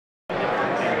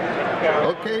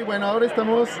Ok, bueno, ahora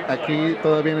estamos aquí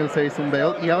todavía en el 6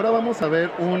 Unveil y ahora vamos a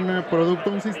ver un producto,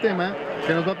 un sistema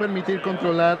que nos va a permitir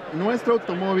controlar nuestro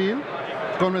automóvil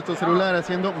con nuestro celular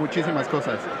haciendo muchísimas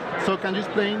cosas. So can you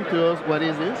explain to us what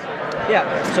is this? Yeah,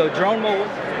 so Drone Mobile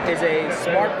is a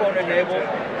smartphone-enabled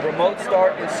remote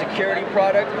start and security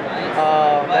product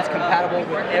that's compatible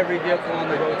with every vehicle on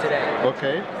the road today. Ok,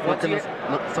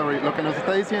 lo que nos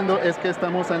está diciendo es que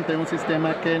estamos ante un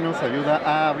sistema que nos ayuda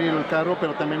a abrir el carro,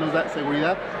 pero también nos da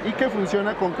seguridad y que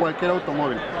funciona con cualquier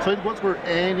automóvil. So it works for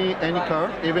any car,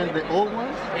 even the old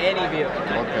ones? Any vehicle.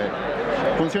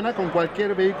 Ok. Funciona con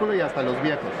cualquier vehículo y hasta los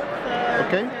viejos.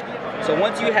 Ok. So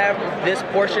once you have this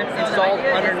portion installed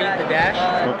underneath the dash,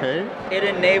 okay, it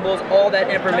enables all that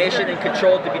information and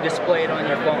control to be displayed on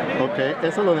your phone. Ok,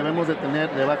 eso lo debemos de tener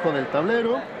debajo del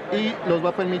tablero y nos va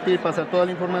a permitir pasar toda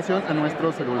la información a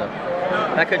nuestro celular.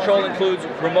 That control includes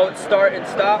remote start and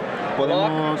stop,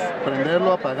 podemos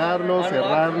prenderlo, apagarlo,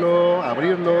 cerrarlo,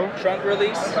 abrirlo. Trunk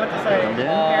release. También.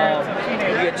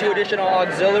 You get 2 additional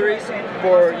auxiliaries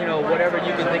for whatever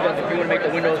you can think of. If you want to make the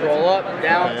windows roll up,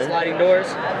 down, sliding doors.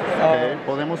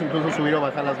 Podemos incluso subir o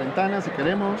bajar las ventanas si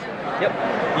queremos. Yep.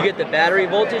 You get the battery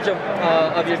voltage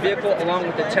of your vehicle along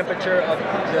with the temperature of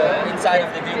the inside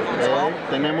of the vehicle as well.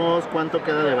 Tenemos cuánto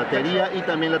queda de batería y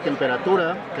también la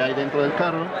temperatura que hay dentro del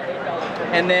carro.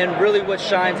 And then really what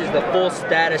shines is the full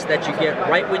status that you get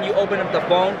right when you open up the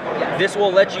phone. This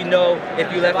will let you know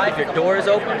if your door is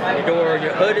open,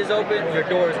 your hood is open, your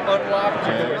door is unlocked,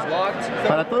 your door is locked.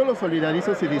 Para todos los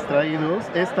olvidadizos y distraídos,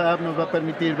 esta app nos va a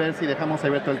permitir ver si dejamos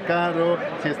abierto el carro,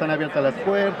 si están abiertas las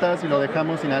puertas, si lo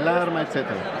dejamos sin alarma, etc.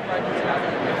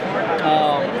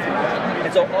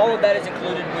 And so all of that is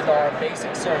included with our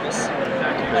basic service.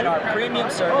 And our premium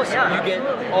service, you get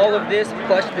all of this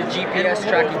plus the GPS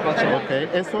tracking function. Ok,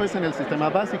 eso es en el sistema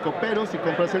básico, pero si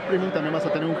compras el premium también vas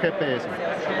a tener un GPS.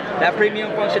 That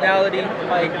premium functionality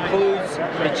includes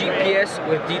the GPS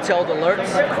with detailed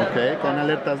alerts. Ok, con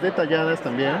alertas detalladas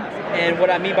también. And what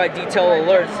I mean by detailed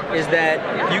alerts is that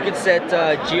you can set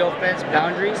geofence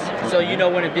boundaries, so you know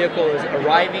when a vehicle is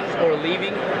arriving or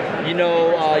leaving. You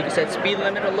can set speed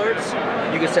limit alerts,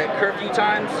 you can set curfew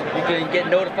times, you can get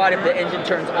notified if the engine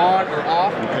turns on or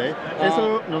off. Okay.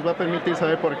 Eso nos va a permitir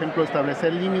saber, por ejemplo,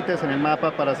 establecer límites en el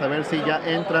mapa para saber si ya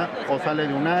entra o sale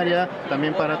de un área,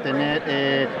 también para tener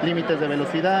límites de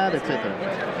velocidad, etc.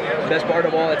 Best part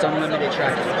of all, it's unlimited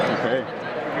tracking. Okay.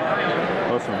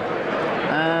 Awesome.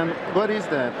 And what is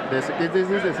that? This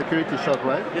is the security shock,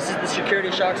 right? This is the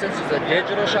security shock sensor. It's a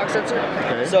digital shock sensor.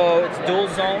 Okay. So it's dual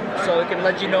zone, so it can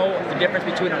let you know the difference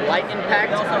between a light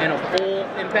impact and a full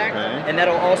impact. Okay. And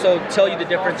that'll also tell you the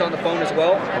difference on the phone as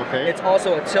well. Okay. It's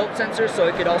also a tilt sensor, so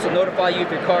it could also notify you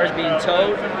if your car is being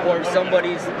towed or if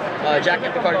somebody's jacking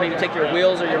up the car to maybe take your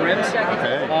wheels or your rims.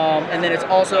 Okay. And then it's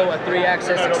also a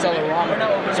 3-axis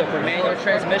accelerometer. So for manual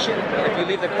transmission, if you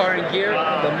leave the car in gear,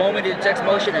 the moment it detects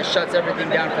motion, it shuts everything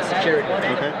down for security.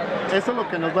 Okay. Eso lo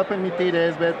que nos va a permitir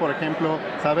es ver, por ejemplo,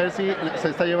 saber si se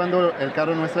está llevando el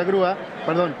carro a nuestra grúa,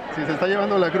 perdón, si se está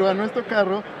llevando la grúa a nuestro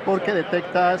carro, porque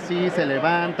detecta si se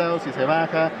levanta o si se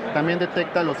baja, también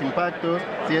detecta los impactos,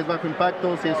 si es bajo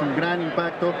impacto, si es un gran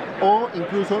impacto, o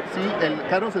incluso si el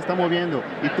carro se está moviendo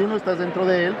y tú no estás dentro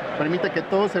de él, permite que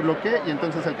todo se bloquee y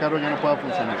entonces el carro ya no pueda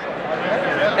funcionar.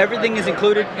 Everything is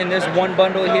included in this one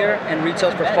bundle here and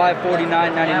retails for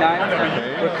 $549.99.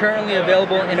 Okay. We're currently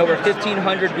available in over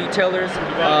 1,500 retailers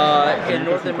in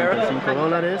North America.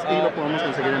 $55 y lo podemos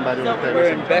conseguir en varios We're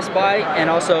hoteles. in Best Buy and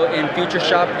also in Future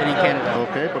Shop and in Canada.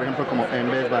 Okay, por ejemplo como en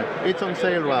Best Buy. It's on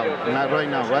sale right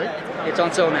now, right? It's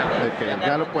on sale now. Okay,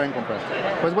 ya lo pueden comprar.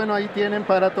 Pues bueno, ahí tienen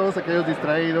para todos aquellos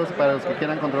distraídos, para los que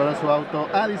quieran controlar su auto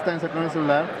a distancia con el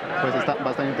celular, pues está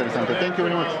bastante interesante. Thank you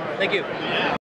very much. Thank you.